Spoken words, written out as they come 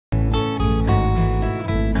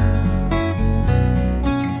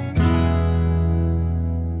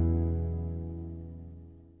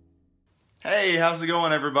Hey, how's it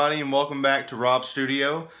going, everybody, and welcome back to Rob's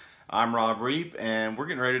Studio. I'm Rob Reep, and we're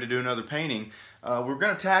getting ready to do another painting. We're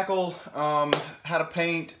going to tackle how to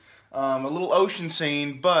paint a little ocean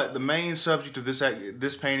scene, but the main subject of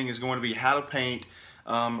this painting is going to be how to paint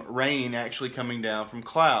rain actually coming down from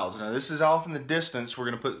clouds. Now, this is off in the distance.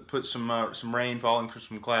 We're going to put some rain falling from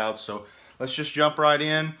some clouds. So let's just jump right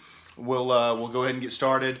in. We'll go ahead and get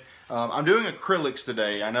started. I'm doing acrylics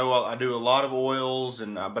today. I know I do a lot of oils,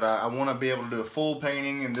 but I want to be able to do a full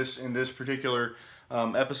painting in this particular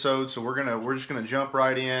episode. So we're just gonna jump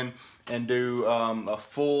right in and do a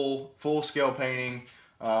full scale painting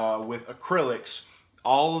with acrylics.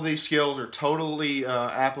 All of these skills are totally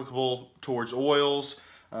applicable towards oils.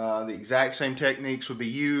 The exact same techniques would be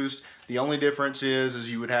used. The only difference is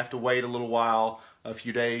you would have to wait a little while, a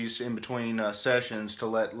few days in between sessions, to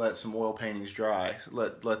let some oil paintings dry.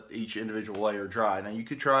 Let each individual layer dry. Now you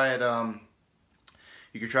could try it.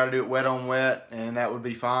 You could try to do it wet on wet, and that would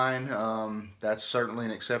be fine. That's certainly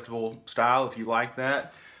an acceptable style if you like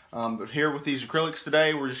that. But here with these acrylics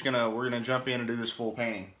today, we're gonna jump in and do this full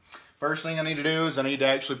painting. First thing I need to do is I need to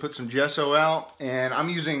actually put some gesso out, and I'm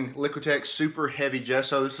using Liquitex super heavy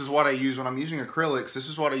gesso. This is what I use when I'm using acrylics. This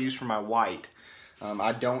is what I use for my white.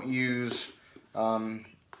 I don't use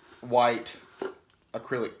white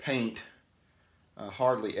acrylic paint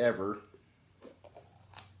hardly ever.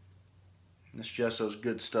 This gesso is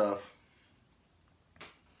good stuff.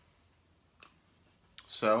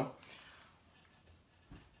 So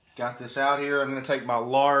got this out here. I'm going to take my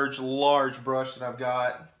large brush that I've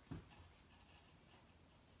got.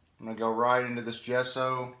 I'm going to go right into this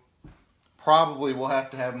gesso. Probably we'll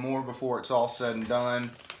have to have more before it's all said and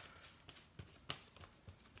done.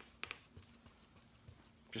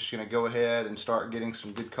 Just going to go ahead and start getting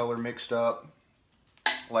some good color mixed up.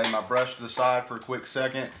 Lay my brush to the side for a quick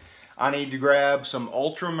second. I need to grab some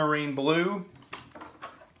ultramarine blue.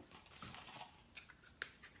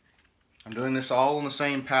 I'm doing this all on the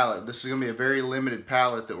same palette. This is going to be a very limited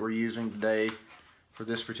palette that we're using today for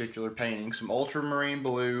this particular painting. Some ultramarine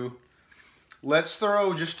blue. Let's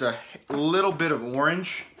throw just a little bit of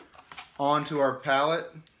orange onto our palette.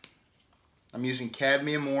 I'm using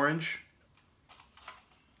cadmium orange.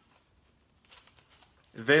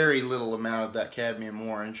 Very little amount of that cadmium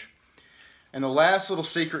orange. And the last little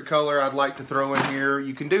secret color I'd like to throw in here,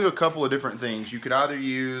 you can do a couple of different things. You could either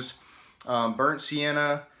use burnt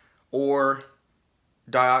sienna or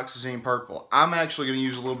dioxazine purple. I'm actually going to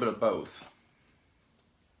use a little bit of both.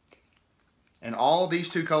 And all of these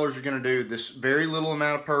two colors are going to do this very little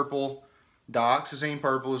amount of purple. Dioxazine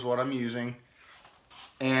purple is what I'm using.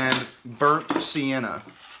 And burnt sienna.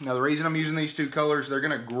 Now the reason I'm using these two colors, they're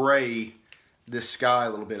going to gray this sky a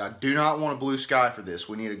little bit. I do not want a blue sky for this.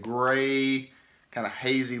 We need a gray, kind of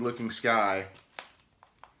hazy looking sky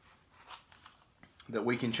that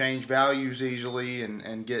we can change values easily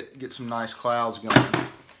and get some nice clouds going.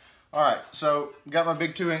 Alright, so got my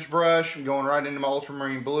big 2-inch brush. I'm going right into my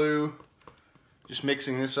ultramarine blue. Just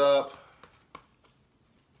mixing this up.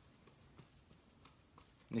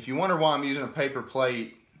 And if you wonder why I'm using a paper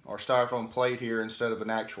plate or styrofoam plate here instead of an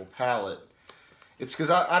actual palette, it's because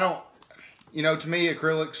I don't, you know, to me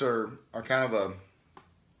acrylics are kind of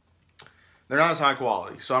they're not as high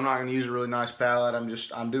quality, so I'm not going to use a really nice palette.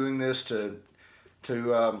 I'm doing this to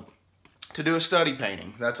do a study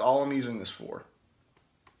painting. That's all I'm using this for.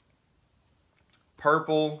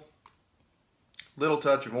 Purple, little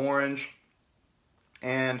touch of orange,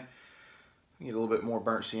 and get a little bit more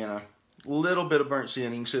burnt sienna. A little bit of burnt sienna.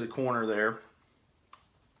 You can see the corner there.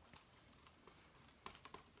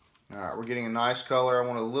 Alright, we're getting a nice color. I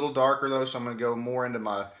want it a little darker though, so I'm going to go more into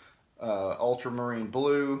my ultramarine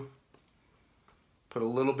blue. Put a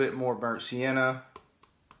little bit more burnt sienna.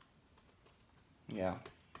 Yeah.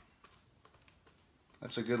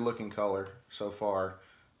 That's a good looking color so far.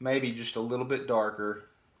 Maybe just a little bit darker.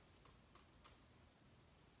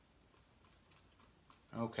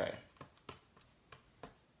 Okay.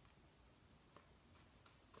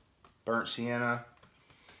 Burnt sienna.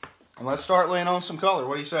 And let's start laying on some color.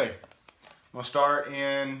 What do you say? I'm gonna start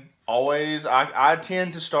in, always, I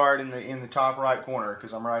tend to start in the top right corner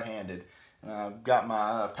because I'm right-handed. I've got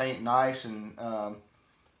my paint nice and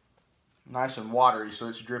watery, so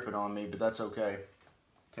it's dripping on me, but that's okay.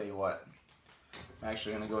 Tell you what, I'm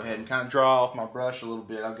actually gonna go ahead and kind of draw off my brush a little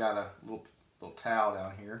bit. I've got a little towel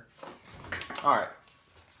down here. All right,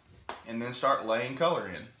 and then start laying color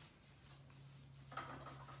in.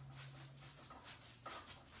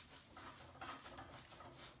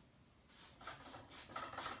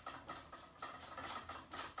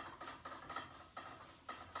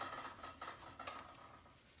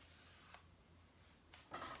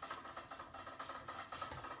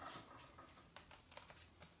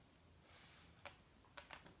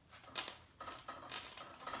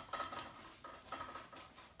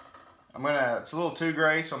 it's a little too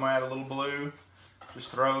gray, so I'm gonna add a little blue. Just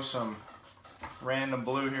throw some random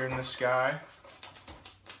blue here in the sky.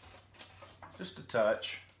 Just a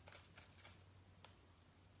touch.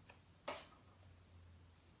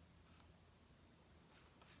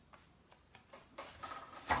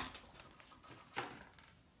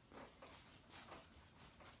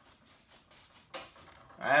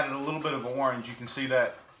 I added a little bit of orange. You can see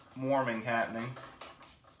that warming happening.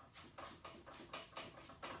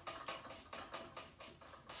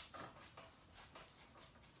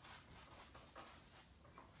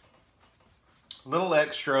 Little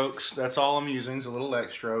X strokes, that's all I'm using is a little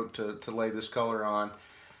X stroke to lay this color on.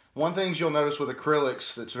 One thing you'll notice with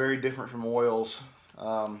acrylics that's very different from oils,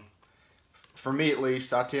 for me at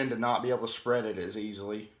least, I tend to not be able to spread it as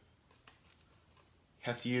easily.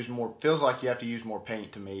 Have to use more, feels like you have to use more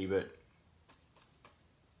paint to me, but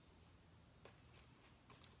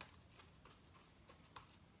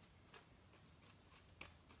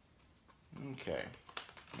okay,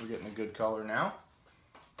 we're getting a good color now.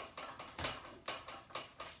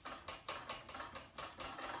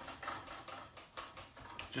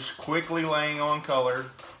 Just quickly laying on color.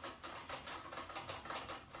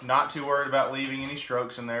 Not too worried about leaving any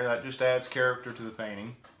strokes in there. That just adds character to the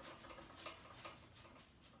painting.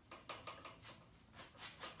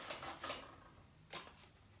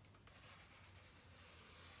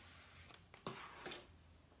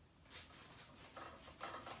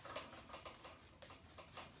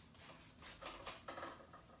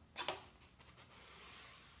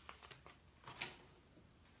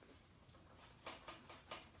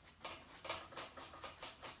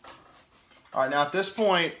 All right, now at this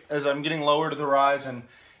point, as I'm getting lower to the horizon,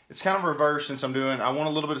 it's kind of reversed since I want a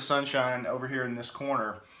little bit of sunshine over here in this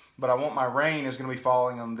corner, but I want my rain is going to be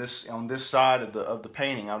falling on this side of the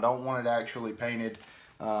painting. I don't want it actually painted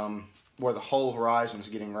where the whole horizon is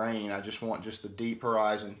getting rain. I just want just the deep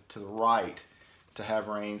horizon to the right to have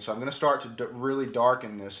rain. So I'm going to start to really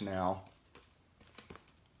darken this now.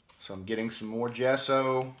 So I'm getting some more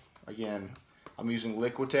gesso. Again, I'm using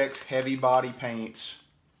Liquitex heavy body paints.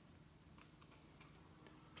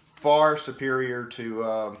 Far superior to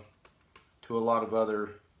a lot of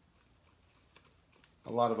other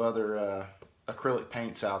acrylic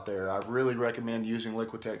paints out there. I really recommend using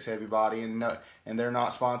Liquitex heavy body, and they're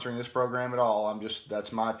not sponsoring this program at all.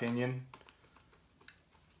 That's my opinion.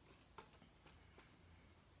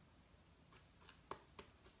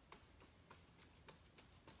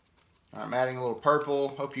 I'm adding a little purple.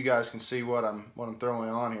 Hope you guys can see what I'm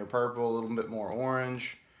throwing on here. Purple, a little bit more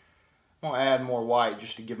orange. I'm going to add more white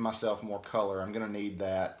just to give myself more color. I'm going to need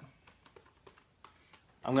that.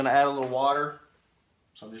 I'm going to add a little water.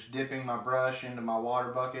 So I'm just dipping my brush into my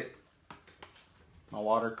water bucket. My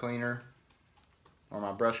water cleaner. Or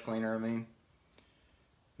my brush cleaner, I mean.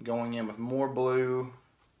 Going in with more blue,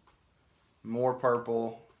 more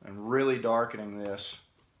purple, and really darkening this.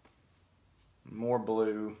 More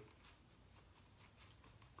blue.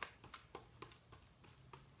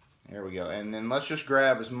 There we go. And then let's just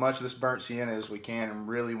grab as much of this burnt sienna as we can and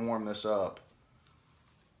really warm this up.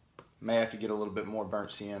 May have to get a little bit more burnt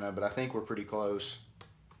sienna, but I think we're pretty close.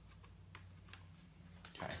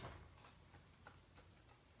 Okay.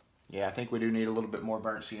 Yeah, I think we do need a little bit more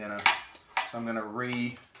burnt sienna. So I'm going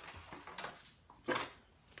to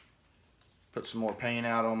put some more paint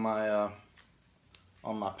out on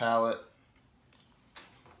my palette.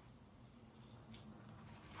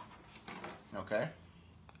 Okay.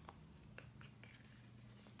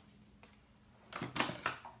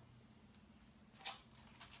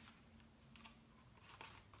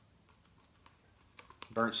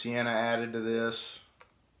 Burnt sienna added to this.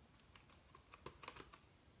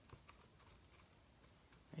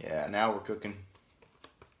 Yeah, now we're cooking.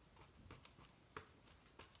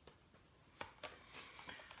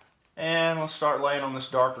 And let's start laying on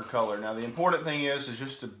this darker color. Now the important thing is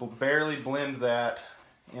just to barely blend that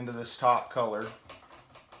into this top color.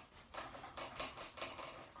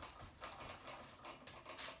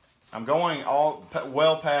 I'm going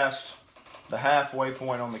well past the halfway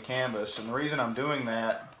point on the canvas, and the reason I'm doing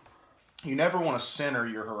that, you never want to center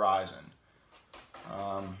your horizon.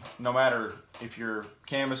 No matter if your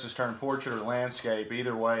canvas is turned portrait or landscape,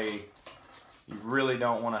 either way, you really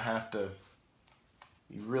don't want to have to,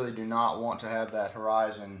 you really do not want to have that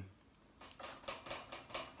horizon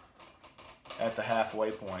at the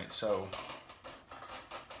halfway point. So,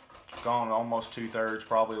 gone almost 2/3,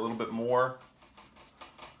 probably a little bit more.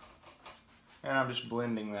 And I'm just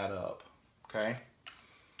blending that up. Okay.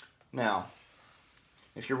 Now,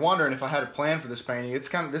 if you're wondering if I had a plan for this painting, this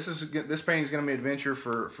painting is going to be an adventure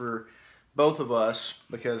for both of us,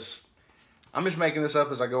 because I'm just making this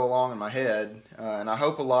up as I go along in my head, and I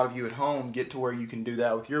hope a lot of you at home get to where you can do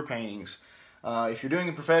that with your paintings. If you're doing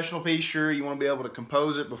a professional piece, sure, you want to be able to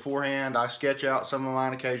compose it beforehand. I sketch out some of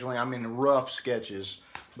mine occasionally. I'm in rough sketches.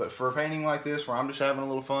 But for a painting like this, where I'm just having a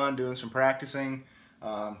little fun, doing some practicing,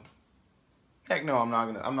 heck no, I'm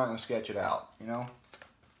not gonna sketch it out, you know.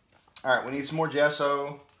 All right, we need some more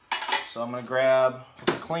gesso, so I'm gonna grab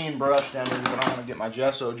a clean brush down here because I don't want to get my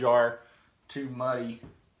gesso jar too muddy.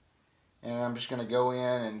 And I'm just going to go in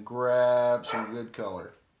and grab some good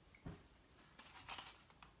color.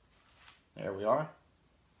 There we are.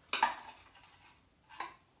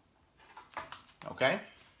 Okay.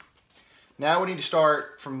 Now we need to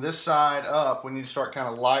start from this side up. We need to start kind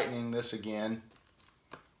of lightening this again.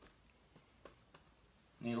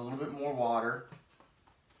 Need a little bit more water.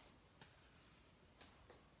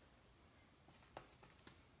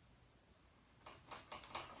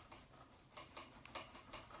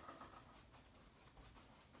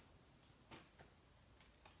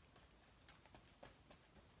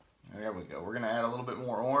 There we go. We're going to add a little bit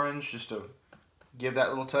more orange just to give that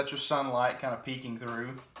little touch of sunlight kind of peeking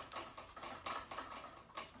through.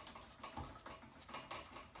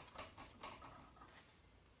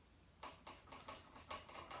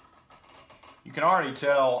 You can already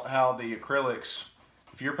tell how the acrylics,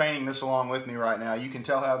 if you're painting this along with me right now, you can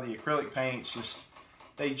tell how the acrylic paints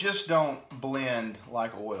they just don't blend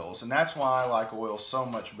like oils. And that's why I like oils so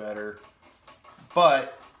much better.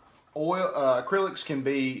 But acrylics can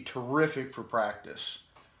be terrific for practice.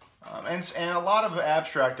 And a lot of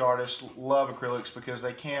abstract artists love acrylics because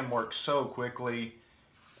they can work so quickly.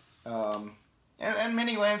 And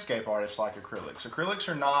many landscape artists like acrylics. Acrylics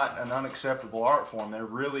are not an unacceptable art form. They're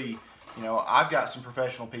really, you know, I've got some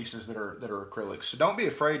professional pieces that are acrylics. So don't be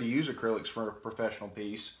afraid to use acrylics for a professional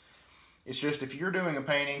piece. It's just if you're doing a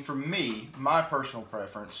painting, for me, my personal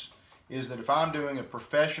preference is that if I'm doing a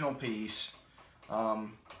professional piece,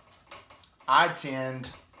 I tend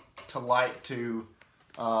to like to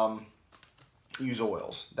use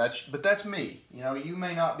oils. But that's me. You know, you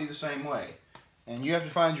may not be the same way, and you have to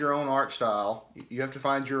find your own art style. You have to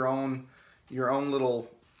find your own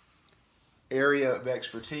little area of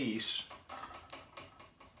expertise.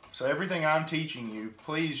 So everything I'm teaching you,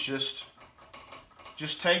 please just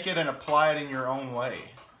take it and apply it in your own way.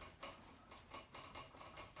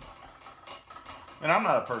 And I'm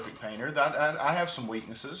not a perfect painter. I have some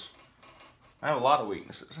weaknesses. I have a lot of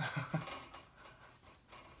weaknesses.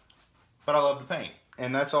 But I love to paint.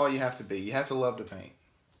 And that's all you have to be. You have to love to paint.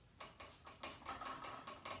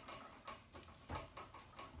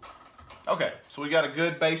 Okay, so we got a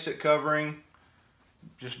good basic covering.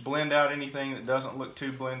 Just blend out anything that doesn't look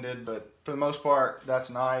too blended, but for the most part,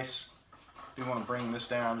 that's nice. Do want to bring this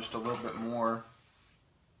down just a little bit more.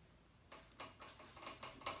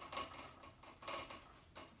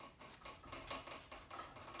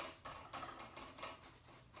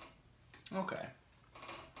 Okay.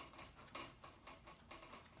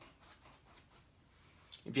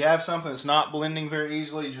 If you have something that's not blending very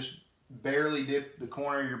easily, just barely dip the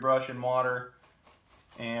corner of your brush in water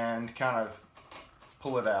and kind of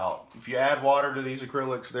pull it out. If you add water to these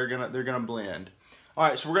acrylics, they're gonna blend. All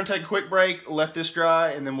right, so we're gonna take a quick break, let this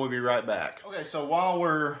dry, and then we'll be right back. Okay, so while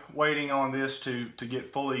we're waiting on this to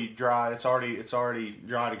get fully dried, it's already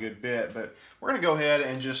dried a good bit, but we're gonna go ahead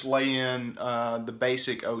and just lay in the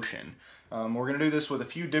basic ocean. We're gonna do this with a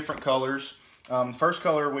few different colors. The first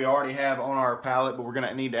color we already have on our palette, but we're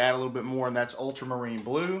gonna need to add a little bit more, and that's ultramarine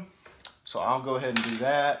blue. So I'll go ahead and do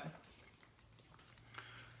that.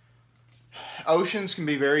 Oceans can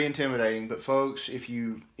be very intimidating, but folks, if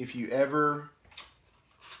you ever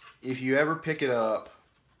pick it up,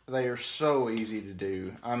 they are so easy to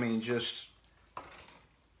do. I mean,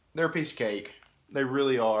 they're a piece of cake. They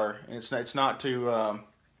really are, and it's not too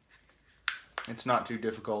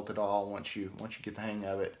difficult at all once you get the hang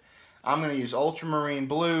of it. I'm going to use ultramarine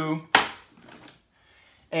blue,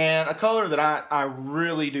 and a color that I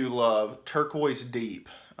really do love, turquoise deep.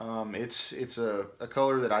 It's a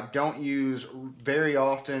color that I don't use very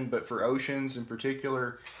often, but for oceans in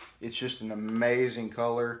particular, it's just an amazing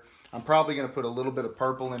color. I'm probably going to put a little bit of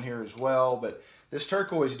purple in here as well, but this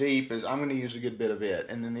turquoise deep I'm going to use a good bit of it.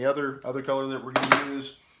 And then the other color that we're going to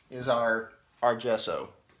use is our gesso.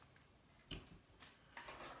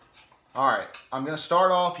 All right, I'm going to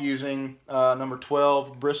start off using number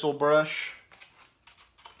 12 bristle brush.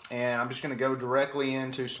 And I'm just going to go directly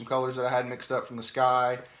into some colors that I had mixed up from the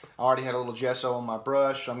sky. I already had a little gesso on my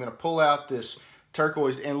brush, so I'm going to pull out this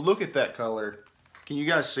turquoise, and look at that color. Can you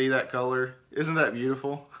guys see that color? Isn't that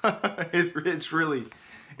beautiful? It's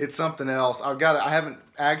it's something else. I haven't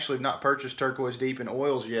actually not purchased turquoise deep in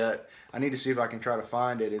oils yet. I need to see if I can try to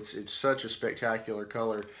find it. It's such a spectacular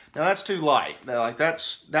color. Now that's too light. Like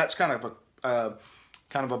that's kind of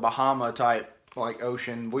a Bahama type like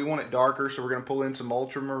ocean. We want it darker, so we're gonna pull in some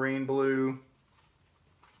ultramarine blue,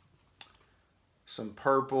 some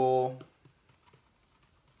purple.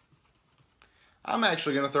 I'm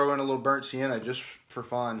actually gonna throw in a little burnt sienna just for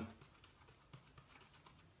fun.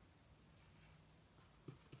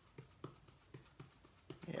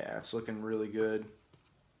 Yeah, it's looking really good.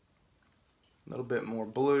 A little bit more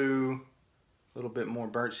blue, a little bit more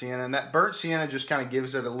burnt sienna, and that burnt sienna just kind of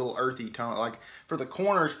gives it a little earthy tone. Like for the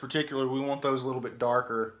corners particularly, we want those a little bit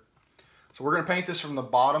darker. So we're going to paint this from the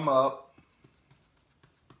bottom up.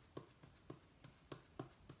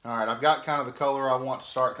 All right, I've got kind of the color I want to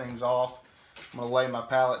start things off. I'm going to lay my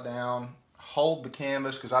palette down, hold the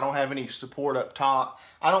canvas because I don't have any support up top.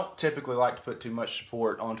 I don't typically like to put too much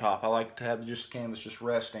support on top. I like to have just the canvas just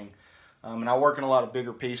resting. And I work in a lot of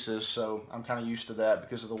bigger pieces, so I'm kind of used to that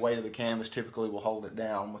because of the weight of the canvas typically will hold it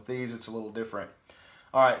down. With these, it's a little different.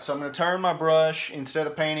 All right, so I'm going to turn my brush. Instead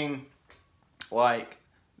of painting like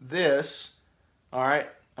this, all right,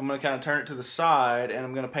 I'm going to kind of turn it to the side, and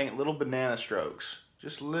I'm going to paint little banana strokes.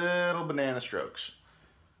 Just little banana strokes,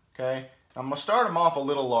 okay? I'm going to start them off a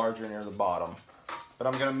little larger near the bottom, but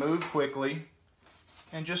I'm going to move quickly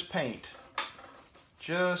and just paint.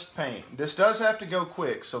 Just paint. This does have to go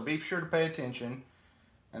quick, so be sure to pay attention.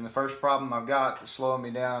 And the first problem I've got that's slowing me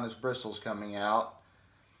down is bristles coming out.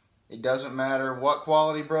 It doesn't matter what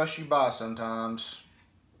quality brush you buy sometimes.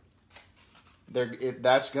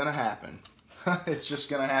 That's going to happen. It's just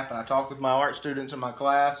going to happen. I talk with my art students in my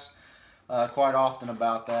class quite often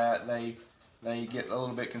about that. They get a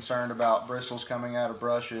little bit concerned about bristles coming out of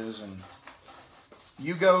brushes. And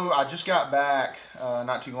I just got back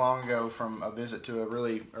not too long ago from a visit to a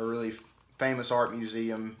really famous art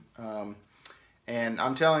museum, and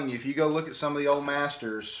I'm telling you, if you go look at some of the old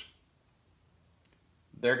masters,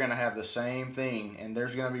 they're going to have the same thing, and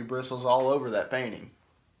there's going to be bristles all over that painting.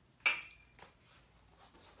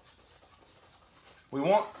 We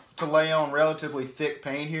want to lay on relatively thick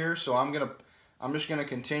paint here, so I'm just going to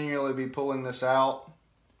continually be pulling this out.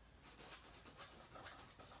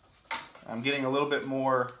 I'm getting a little bit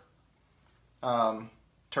more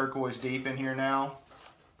turquoise deep in here now.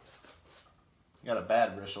 Got a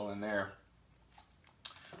bad bristle in there.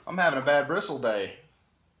 I'm having a bad bristle day.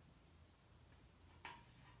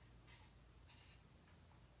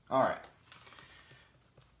 All right.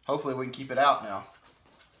 Hopefully we can keep it out now.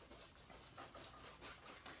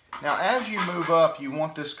 Now as you move up, you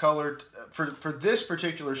want this color, for this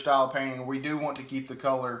particular style painting, we do want to keep the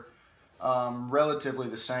color relatively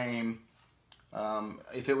the same.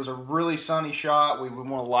 If it was a really sunny shot, we would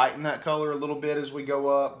want to lighten that color a little bit as we go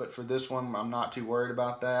up, but for this one, I'm not too worried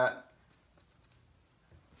about that.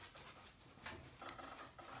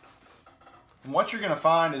 And what you're going to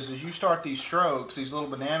find is as you start these strokes, these little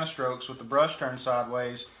banana strokes with the brush turned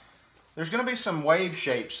sideways, there's going to be some wave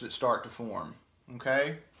shapes that start to form,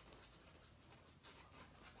 okay?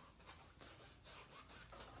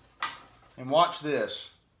 And watch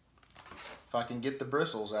this. If I can get the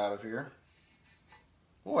bristles out of here.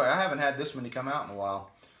 Boy, I haven't had this many come out in a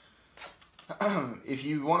while. If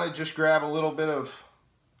you want to just grab a little bit of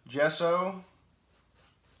gesso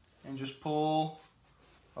and just pull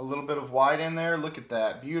a little bit of white in there, look at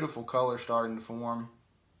that. Beautiful color starting to form.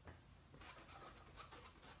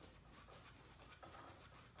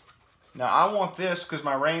 Now I want this, because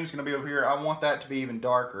my rain's going to be over here, I want that to be even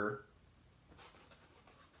darker.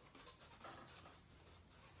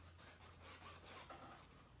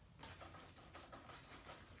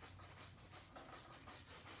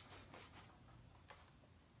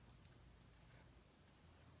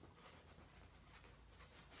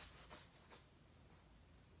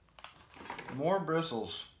 More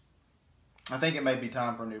bristles. I think it may be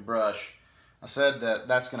time for a new brush. I said that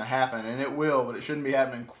that's going to happen, and it will, but it shouldn't be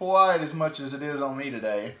happening quite as much as it is on me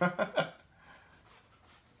today. But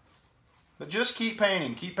just keep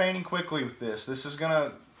painting quickly with this. This is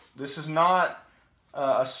not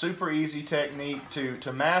a super easy technique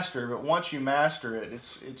to master, but once you master it,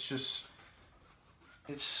 it's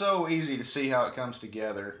so easy to see how it comes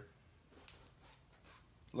together.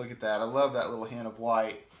 Look at that. I love that little hint of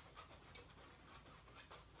white.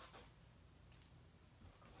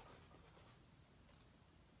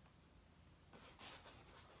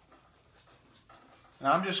 And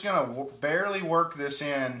I'm just going to barely work this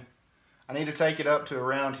in. I need to take it up to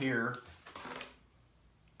around here,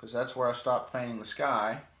 because that's where I stopped painting the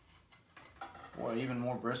sky. Boy, even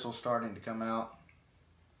more bristles starting to come out.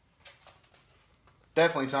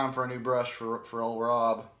 definitely time for a new brush for old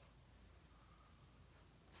Rob.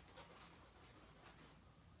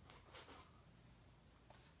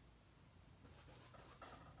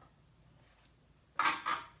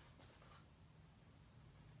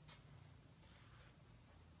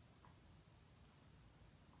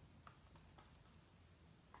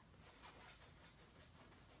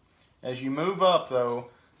 As you move up though,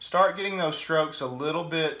 start getting those strokes a little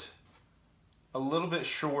bit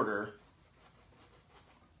shorter.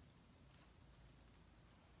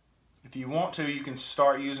 If you want to, you can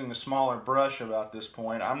start using the smaller brush about this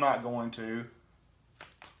point. I'm not going to.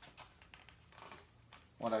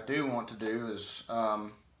 What I do want to do is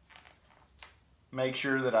make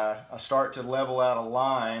sure that I start to level out a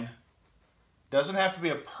line. Doesn't have to be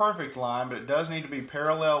a perfect line, but it does need to be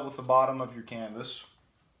parallel with the bottom of your canvas.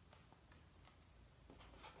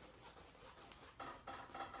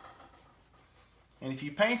 And if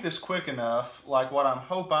you paint this quick enough, like what I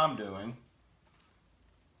hope I'm doing,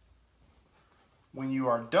 when you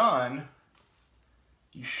are done,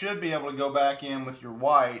 you should be able to go back in with your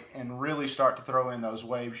white and really start to throw in those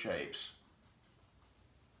wave shapes.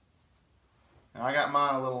 Now I got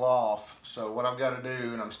mine a little off, so what I've got to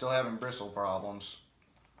do, and I'm still having bristle problems,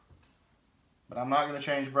 but I'm not going to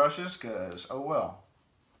change brushes because, oh well.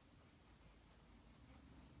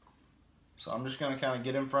 So I'm just going to kind of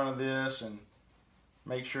get in front of this and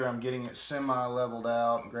make sure I'm getting it semi-leveled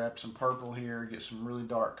out, and grab some purple here, get some really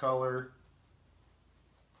dark color.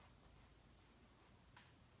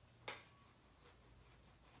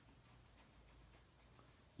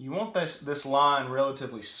 You want this line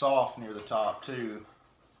relatively soft near the top too.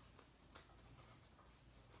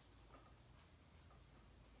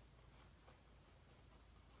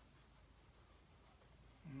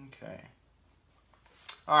 Okay.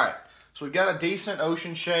 All right. So we've got a decent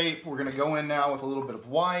ocean shape. We're going to go in now with a little bit of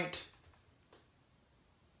white.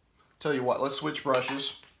 Tell you what, let's switch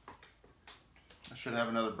brushes. I should have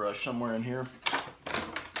another brush somewhere in here.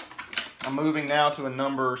 I'm moving now to a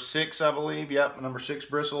number 6, I believe. Yep, a number 6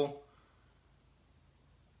 bristle.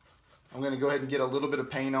 I'm going to go ahead and get a little bit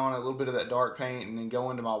of paint on it, a little bit of that dark paint, and then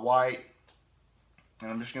go into my white.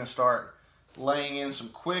 And I'm just going to start laying in some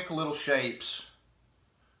quick little shapes.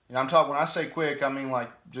 And I'm talking, when I say quick, I mean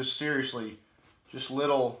like just seriously, just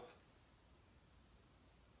little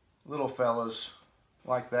fellas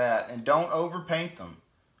like that. And don't overpaint them.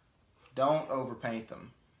 Don't overpaint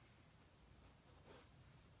them.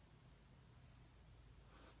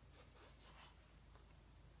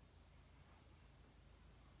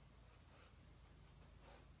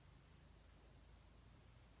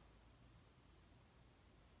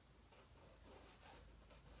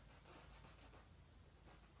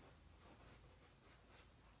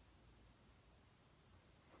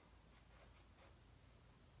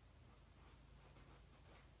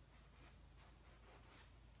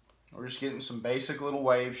 We're just getting some basic little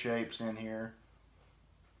wave shapes in here.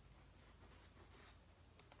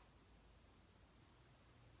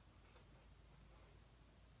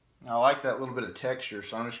 Now, I like that little bit of texture,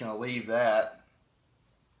 so I'm just going to leave that.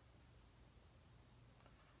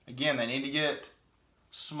 Again, they need to get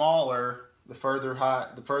smaller the further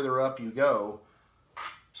up you go.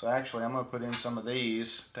 So actually, I'm going to put in some of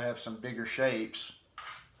these to have some bigger shapes.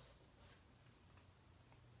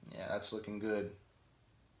 Yeah, that's looking good.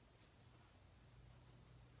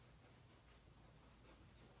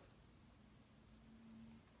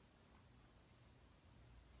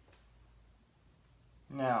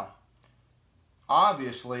 Now,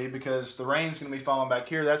 obviously, because the rain's going to be falling back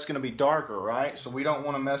here, that's going to be darker, right? So we don't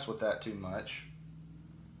want to mess with that too much.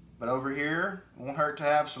 But over here, it won't hurt to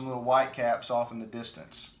have some little white caps off in the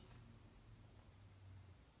distance.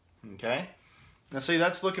 Okay? Now see,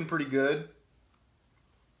 that's looking pretty good.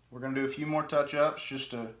 We're going to do a few more touch-ups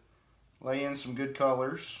just to lay in some good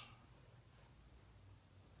colors.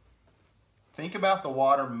 Think about the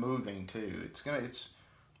water moving too.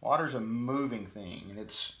 Water's a moving thing,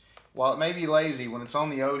 and while it may be lazy, when it's on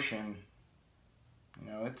the ocean,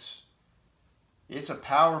 you know, it's a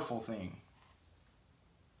powerful thing.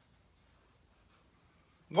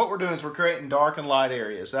 What we're doing is we're creating dark and light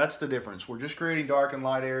areas. That's the difference. We're just creating dark and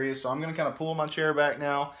light areas. So I'm going to kind of pull my chair back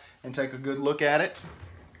now and take a good look at it.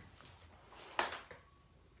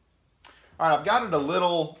 All right, I've got it a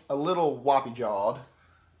little whoppy-jawed.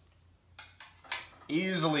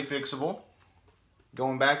 Easily fixable.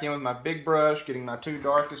 Going back in with my big brush, getting my 2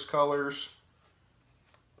 darkest colors,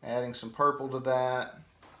 adding some purple to that.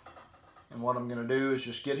 And what I'm going to do is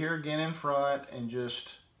just get here again in front and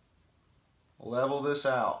just level this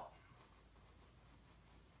out.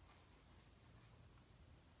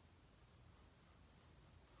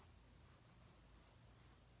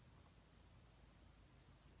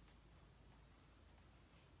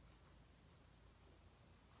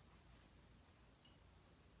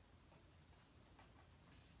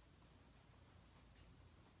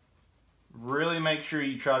 make sure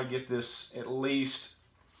you try to get this at least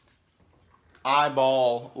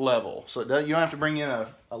eyeball level. So you don't have to bring in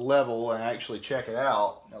a level and actually check it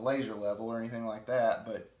out, a laser level or anything like that.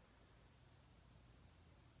 But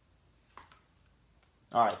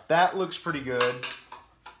all right, that looks pretty good.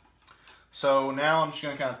 So now I'm just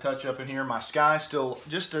going to kind of touch up in here. My sky's still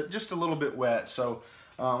just a little bit wet, so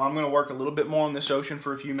I'm going to work a little bit more on this ocean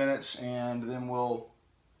for a few minutes, and then we'll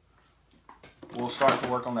start to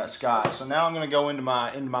work on that sky. So now I'm going to go into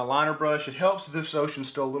my liner brush. It helps if this ocean's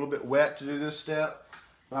still a little bit wet to do this step.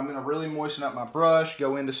 But I'm going to really moisten up my brush,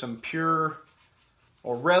 go into some pure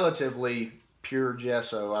or relatively pure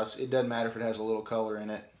gesso. It doesn't matter if it has a little color in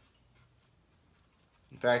it.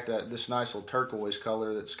 In fact, this nice little turquoise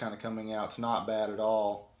color that's kind of coming out, it's not bad at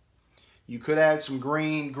all. You could add some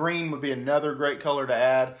green. Green would be another great color to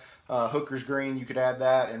add. Hooker's green, you could add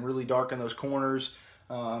that and really darken those corners.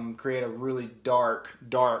 Create a really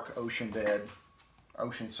dark ocean bed,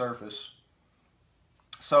 ocean surface.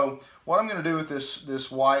 So what I'm going to do with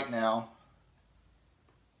this white now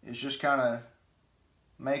is just kind of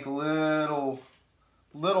make little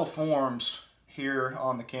forms here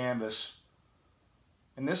on the canvas.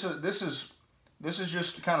 And this is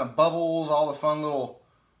just kind of bubbles, all the fun little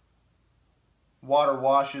water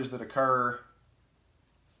washes that occur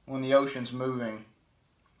when the ocean's moving.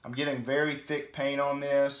 I'm getting very thick paint on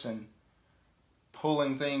this and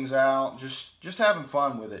pulling things out, just having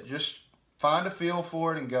fun with it. Just find a feel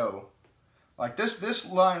for it and go. Like this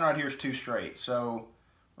line right here is too straight, so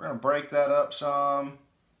we're gonna break that up some,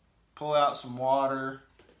 pull out some water.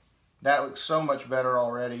 That looks so much better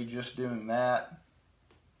already just doing that.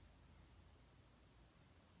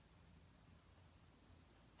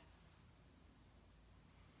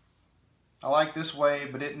 I like this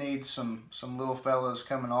wave, but it needs some little fellas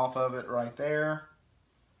coming off of it right there.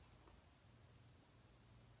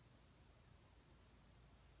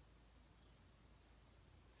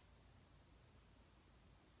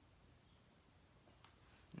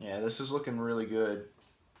 Yeah, this is looking really good.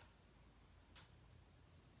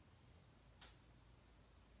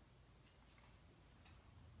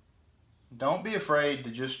 Don't be afraid to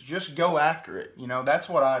just go after it. You know, that's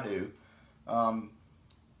what I do.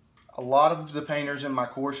 A lot of the painters in my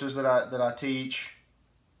courses that I teach,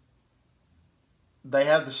 they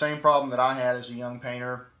have the same problem that I had as a young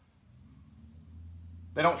painter.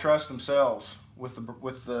 They don't trust themselves with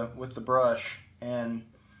the brush, and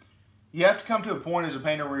you have to come to a point as a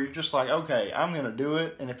painter where you're just like, okay, I'm gonna do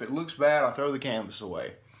it, and if it looks bad, I'll throw the canvas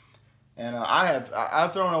away. And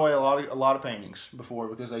I've thrown away a lot of paintings before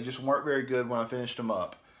because they just weren't very good when I finished them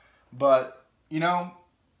up. But you know,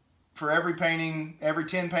 for every painting, every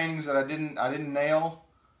 10 paintings that I didn't nail,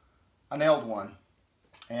 I nailed one.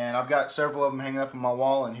 And I've got several of them hanging up on my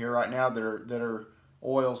wall in here right now that are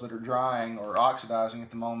oils that are drying or oxidizing at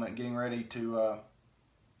the moment, getting ready to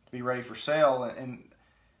be ready for sale, and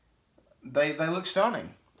they look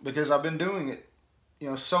stunning because I've been doing it, you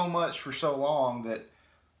know, so much for so long that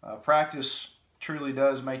practice truly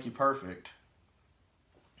does make you perfect.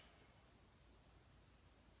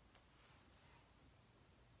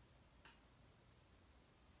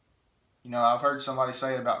 You know, I've heard somebody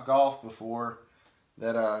say about golf before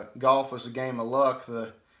that golf was a game of luck,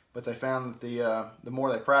 but they found that the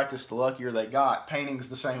more they practiced, the luckier they got. Painting's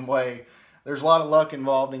the same way. There's a lot of luck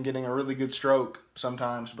involved in getting a really good stroke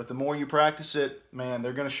sometimes, but the more you practice it, man,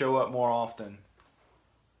 they're going to show up more often.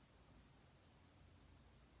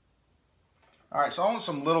 All right, so I want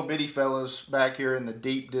some little bitty fellas back here in the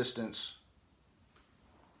deep distance.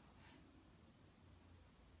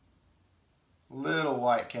 Little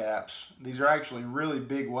white caps. These are actually really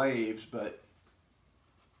big waves, but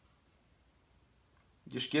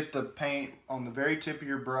just get the paint on the very tip of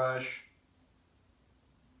your brush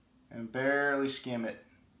and barely skim it.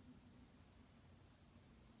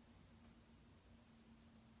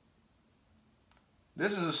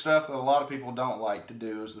 This is the stuff that a lot of people don't like to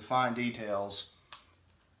do, is the fine details.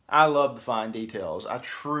 I love the fine details. I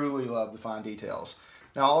truly love the fine details.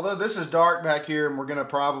 Now, although this is dark back here and we're going to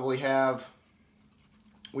probably have,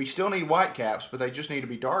 we still need white caps, but they just need to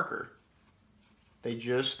be darker. They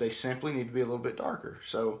simply need to be a little bit darker.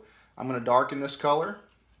 So I'm going to darken this color.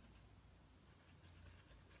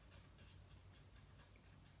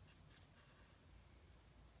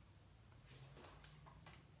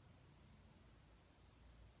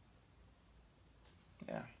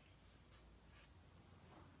 Yeah.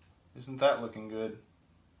 Isn't that looking good?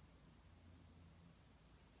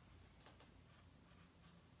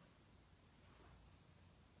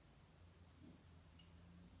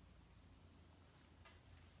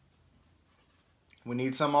 We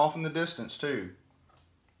need some off in the distance too.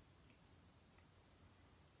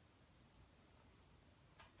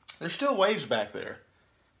 there's still waves back there.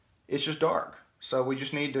 It's just dark. So we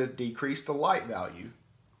just need to decrease the light value.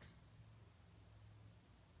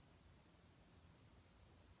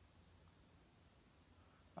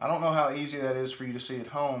 I don't know how easy that is for you to see at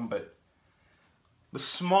home, but the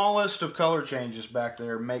smallest of color changes back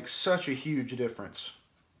there makes such a huge difference.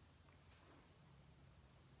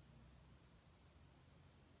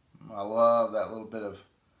 I love that little bit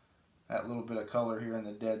of color here in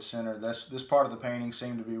the dead center. This part of the painting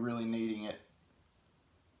seemed to be really needing it.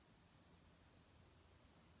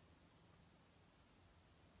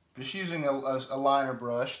 Just using a liner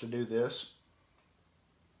brush to do this.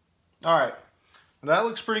 All right, that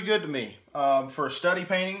looks pretty good to me. For a study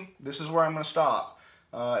painting, this is where I'm going to stop.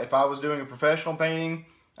 If I was doing a professional painting,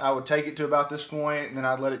 I would take it to about this point, and then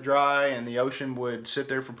I'd let it dry, and the ocean would sit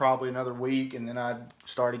there for probably another week, and then I'd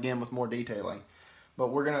start again with more detailing. But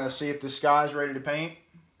we're going to see if this sky is ready to paint,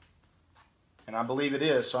 and I believe it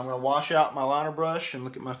is. So I'm going to wash out my liner brush and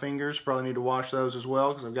look at my fingers. Probably need to wash those as well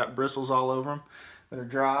because I've got bristles all over them that are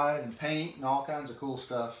dried, and paint and all kinds of cool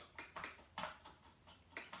stuff.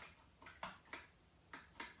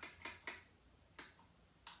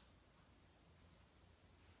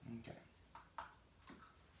 Okay.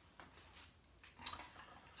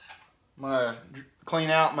 I'm going to clean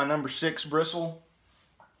out my number 6 bristle.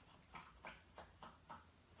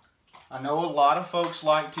 I know a lot of folks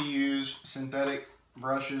like to use synthetic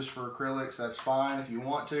brushes for acrylics. That's fine if you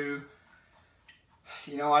want to.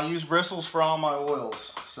 You know, I use bristles for all my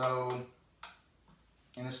oils, so,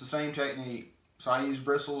 and it's the same technique. So I use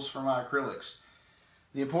bristles for my acrylics.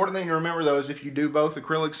 The important thing to remember though is if you do both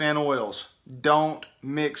acrylics and oils, don't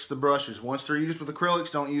mix the brushes. Once they're used with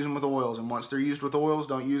acrylics, don't use them with oils, and once they're used with oils,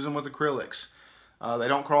 don't use them with acrylics. They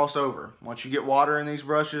don't cross over. Once you get water in these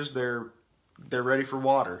brushes, they're ready for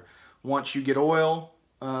water. Once you get oil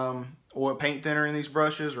paint thinner in these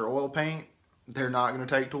brushes or oil paint, they're not going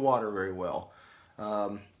to take to water very well.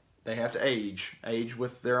 They have to age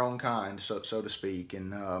with their own kind, so to speak.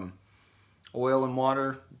 And oil and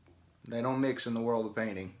water, they don't mix in the world of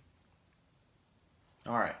painting.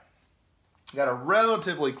 All right, got a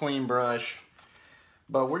relatively clean brush,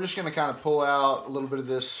 but we're just going to kind of pull out a little bit of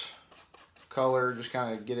this color, just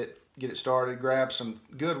kind of get it started. Grab some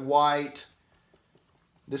good white.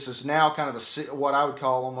 This is now kind of what I would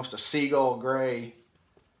call almost a seagull gray.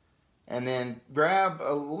 And then grab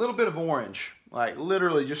a little bit of orange, like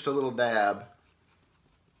literally just a little dab.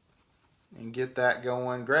 And get that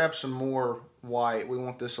going. Grab some more white. We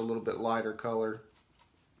want this a little bit lighter color.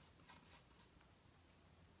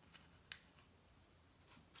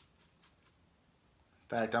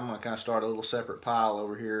 In fact, I'm going to kind of start a little separate pile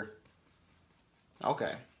over here.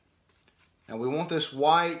 Okay. Now we want this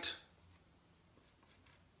white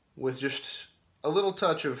with just a little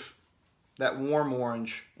touch of that warm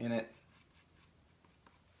orange in it.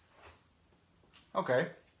 Okay.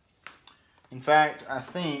 In fact, I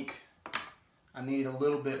think I need a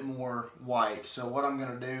little bit more white. So what I'm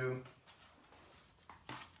going to do,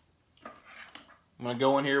 I'm going to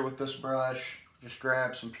go in here with this brush, just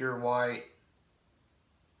grab some pure white.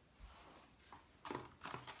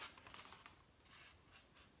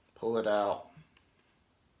 Pull it out.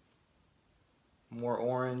 More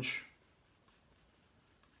orange.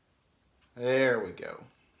 There we go.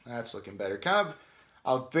 That's looking better. Kind of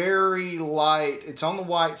a very light, it's on the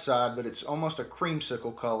white side, but it's almost a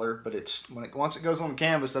creamsicle color, but it's once it goes on the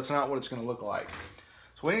canvas, that's not what it's going to look like.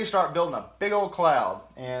 So we need to start building a big old cloud.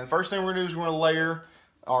 And the first thing we're going to do is we're going to layer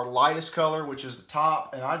our lightest color, which is the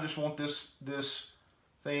top, and I just want this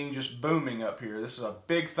thing just booming up here. This is a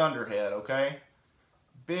big thunderhead, okay?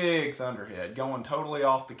 Big thunderhead going totally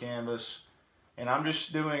off the canvas. And I'm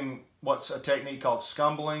just doing what's a technique called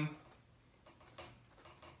scumbling.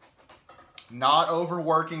 Not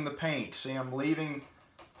overworking the paint. See, I'm leaving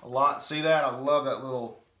a lot. See that? I love that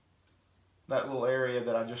little area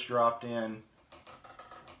that I just dropped in.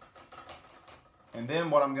 And then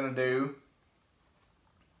what I'm going to do,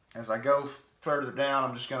 as I go further down,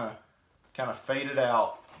 I'm just going to kind of fade it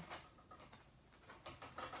out.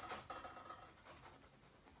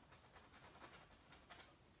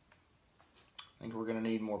 I think we're going to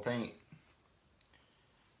need more paint.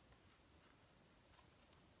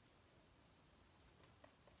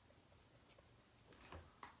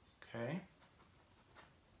 Okay.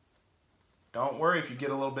 Don't worry if you get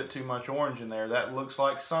a little bit too much orange in there. That looks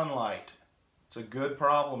like sunlight. It's a good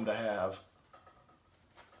problem to have.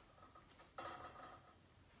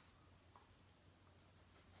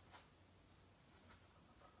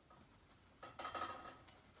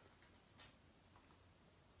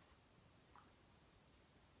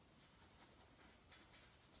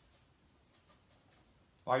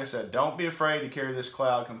 Like I said, don't be afraid to carry this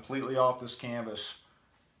cloud completely off this canvas.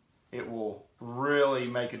 It will really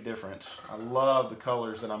make a difference. I love the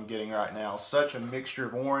colors that I'm getting right now. Such a mixture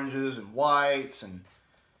of oranges and whites, and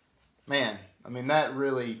man, I mean, that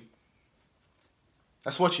really,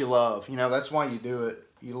 that's what you love. You know, that's why you do it.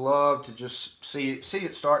 You love to just see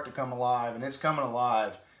it start to come alive, and it's coming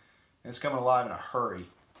alive. And it's coming alive in a hurry.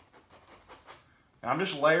 And I'm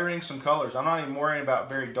just layering some colors. I'm not even worrying about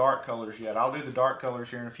very dark colors yet. I'll do the dark colors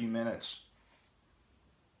here in a few minutes.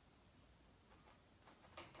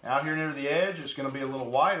 Out here near the edge, it's going to be a little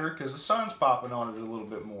whiter because the sun's popping on it a little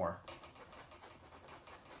bit more.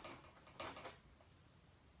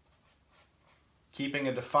 Keeping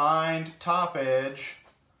a defined top edge.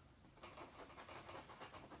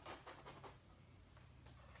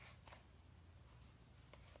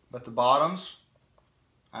 But the bottoms,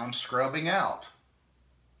 I'm scrubbing out.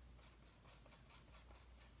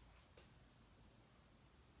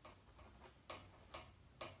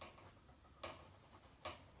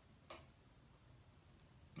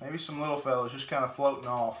 Maybe some little fellas just kind of floating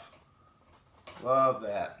off. Love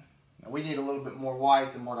that. Now we need a little bit more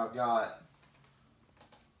white than what I've got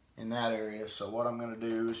in that area. So what I'm going to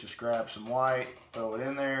do is just grab some white, throw it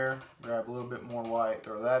in there, grab a little bit more white,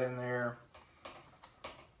 throw that in there.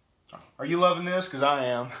 Are you loving this? Because I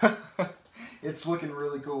am. It's looking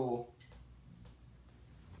really cool.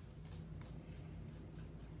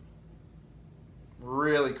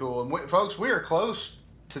 Really cool. And folks, we are close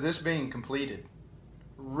to this being completed.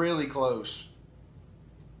 Really close.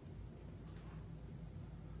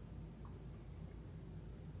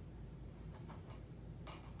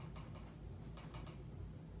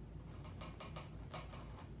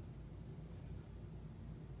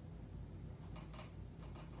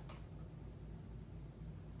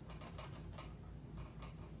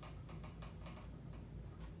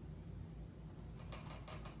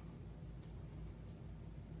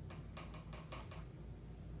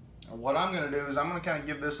 What I'm going to do is I'm going to kind of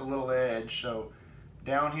give this a little edge. So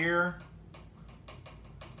down here,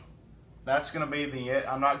 that's going to be the edge.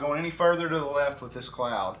 I'm not going any further to the left with this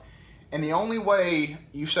cloud. And the only way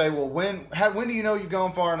you say, well, when do you know you've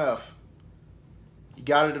gone far enough? You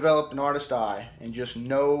got to develop an artist eye and just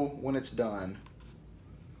know when it's done.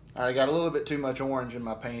 I got a little bit too much orange in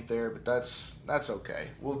my paint there, but that's okay.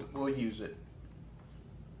 We'll use it.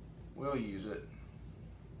 We'll use it.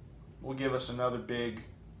 We'll give us another big,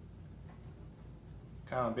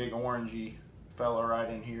 kind of big orangey fella right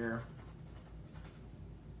in here.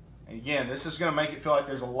 And again, this is going to make it feel like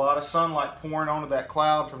there's a lot of sunlight pouring onto that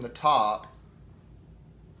cloud from the top.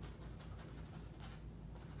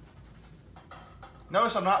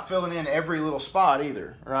 Notice I'm not filling in every little spot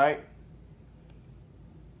either, right?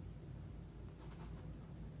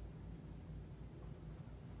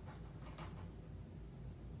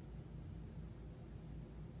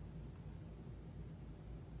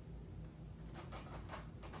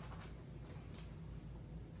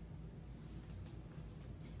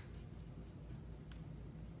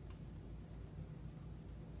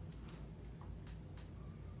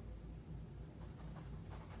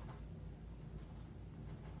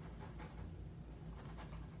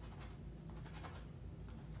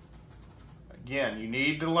 Again, you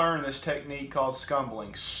need to learn this technique called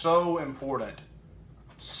scumbling. So important.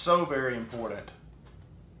 So very important.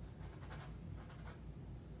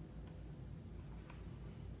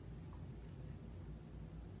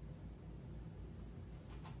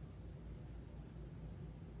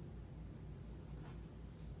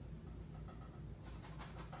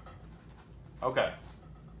 Okay.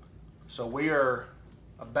 So we are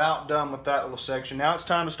about done with that little section. Now it's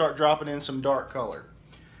time to start dropping in some dark color.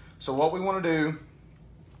 So what we want to do,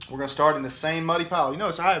 we're going to start in the same muddy pile. You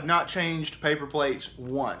notice I have not changed paper plates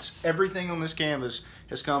once. Everything on this canvas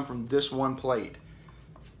has come from this one plate.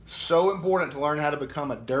 So important to learn how to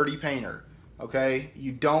become a dirty painter, okay?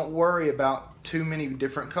 You don't worry about too many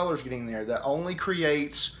different colors getting there. That only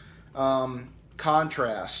creates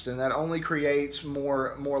contrast, and that only creates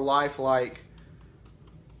more lifelike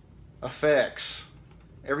effects.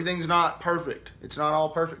 Everything's not perfect. It's not all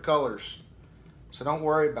perfect colors. So don't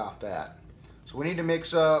worry about that. So we need to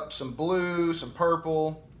mix up some blue, some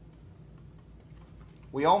purple.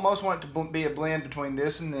 We almost want it to be a blend between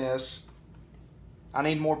this and this. I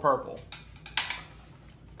need more purple.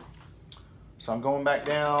 So I'm going back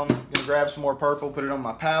down, gonna grab some more purple, put it on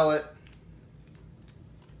my palette.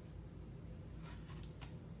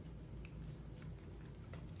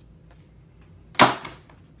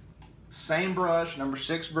 Same brush, number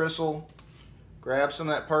 6 bristle. Grab some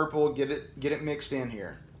of that purple, get it mixed in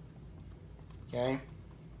here. Okay?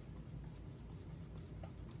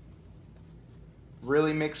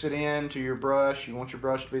 really mix it into your brush. You want your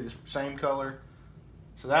brush to be the same color.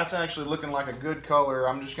 So that's actually looking like a good color.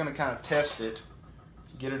 I'm just going to kind of test it.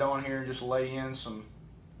 Get it on here and just lay in some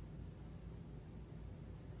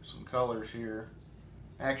colors here.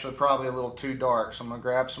 Actually probably a little too dark, so I'm going to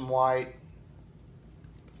grab some white,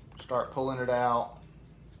 start pulling it out.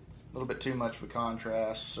 A little bit too much of a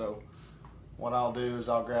contrast, so what I'll do is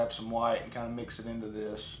I'll grab some white and kind of mix it into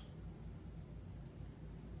this.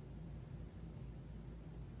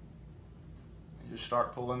 And just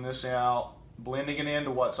start pulling this out, blending it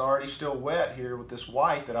into what's already still wet here with this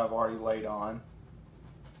white that I've already laid on.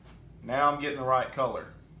 Now I'm getting the right color.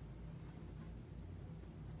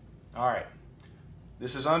 Alright,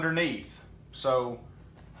 this is underneath, so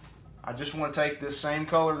I just want to take this same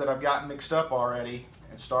color that I've got mixed up already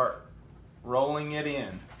and start rolling it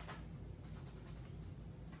in.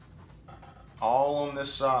 All on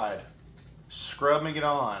this side, scrubbing it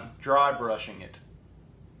on, dry brushing it.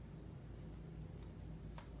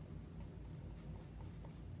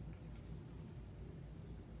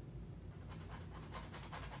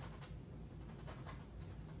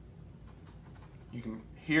 You can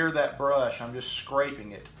hear that brush, I'm just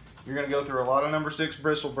scraping it. You're going to go through a lot of number 6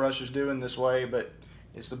 bristle brushes doing this way, but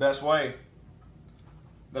it's the best way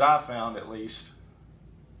that I've found, at least.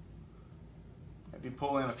 Maybe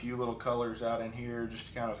pull in a few little colors out in here just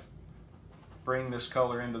to kind of bring this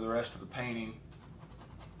color into the rest of the painting.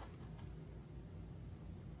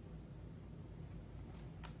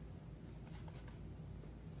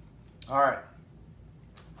 Alright,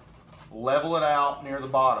 level it out near the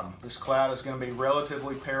bottom. This cloud is going to be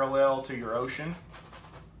relatively parallel to your ocean.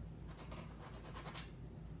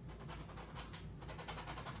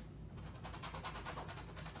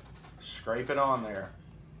 Scrape it on there.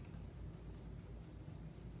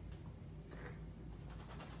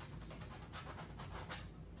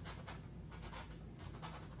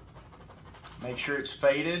 Make sure it's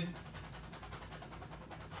faded.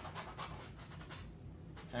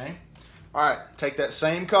 Okay. All right, take that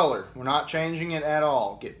same color. We're not changing it at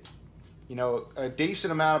all. Get, you know, a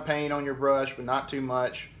decent amount of paint on your brush, but not too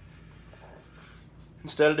much.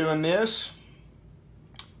 Instead of doing this,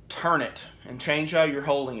 turn it and change how you're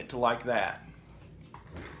holding it to like that.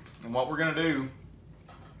 And what we're going to do,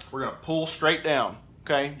 we're going to pull straight down.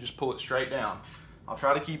 Okay, just pull it straight down. I'll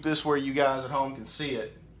try to keep this where you guys at home can see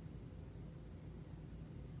it.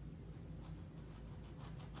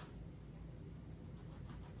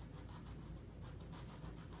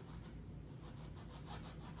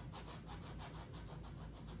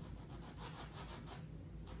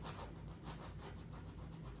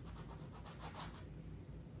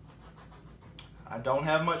 I don't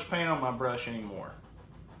have much paint on my brush anymore,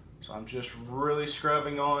 so I'm just really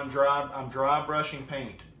scrubbing on dry. I'm dry brushing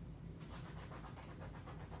paint.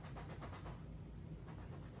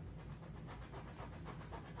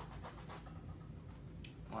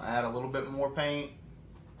 I'll add a little bit more paint.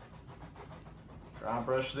 Dry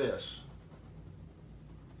brush this.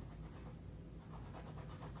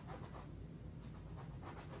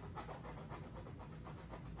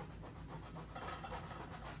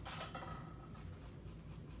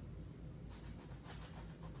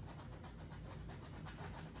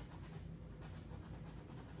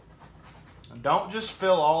 Don't just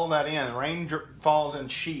fill all that in. Rain falls in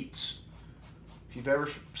sheets. If you've ever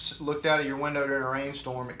looked out of your window during a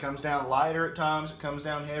rainstorm, it comes down lighter at times, it comes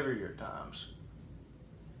down heavier at times.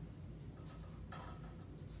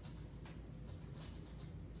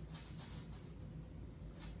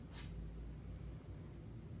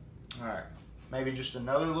 All right, maybe just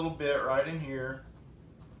another little bit right in here.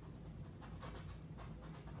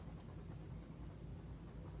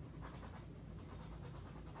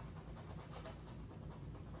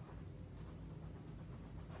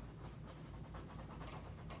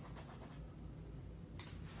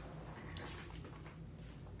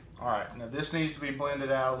 Alright, now this needs to be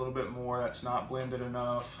blended out a little bit more. That's not blended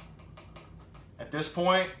enough. At this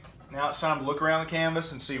point, now it's time to look around the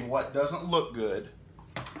canvas and see what doesn't look good.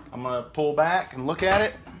 I'm going to pull back and look at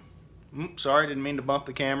it. Oops, sorry, didn't mean to bump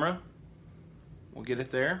the camera. We'll get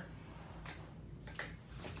it there.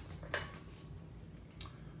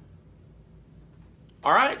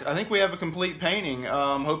 Alright, I think we have a complete painting.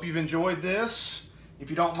 Hope you've enjoyed this. If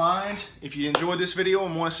you don't mind, if you enjoyed this video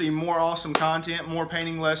and want to see more awesome content, more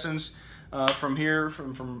painting lessons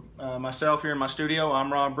from myself here in my studio,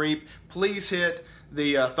 I'm Rob Reep. Please hit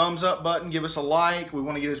the thumbs up button, give us a like. We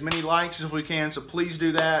want to get as many likes as we can, so please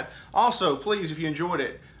do that. Also, please, if you enjoyed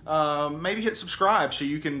it, maybe hit subscribe so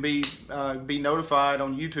you can be notified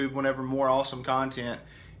on YouTube whenever more awesome content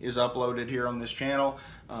is uploaded here on this channel.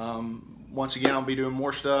 Once again, I'll be doing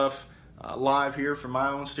more stuff live here from my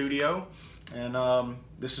own studio. And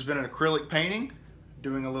this has been an acrylic painting,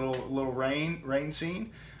 doing a little rain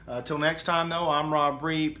scene. Till next time though, I'm Rob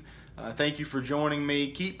Reep. Thank you for joining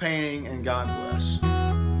me. Keep painting and God bless.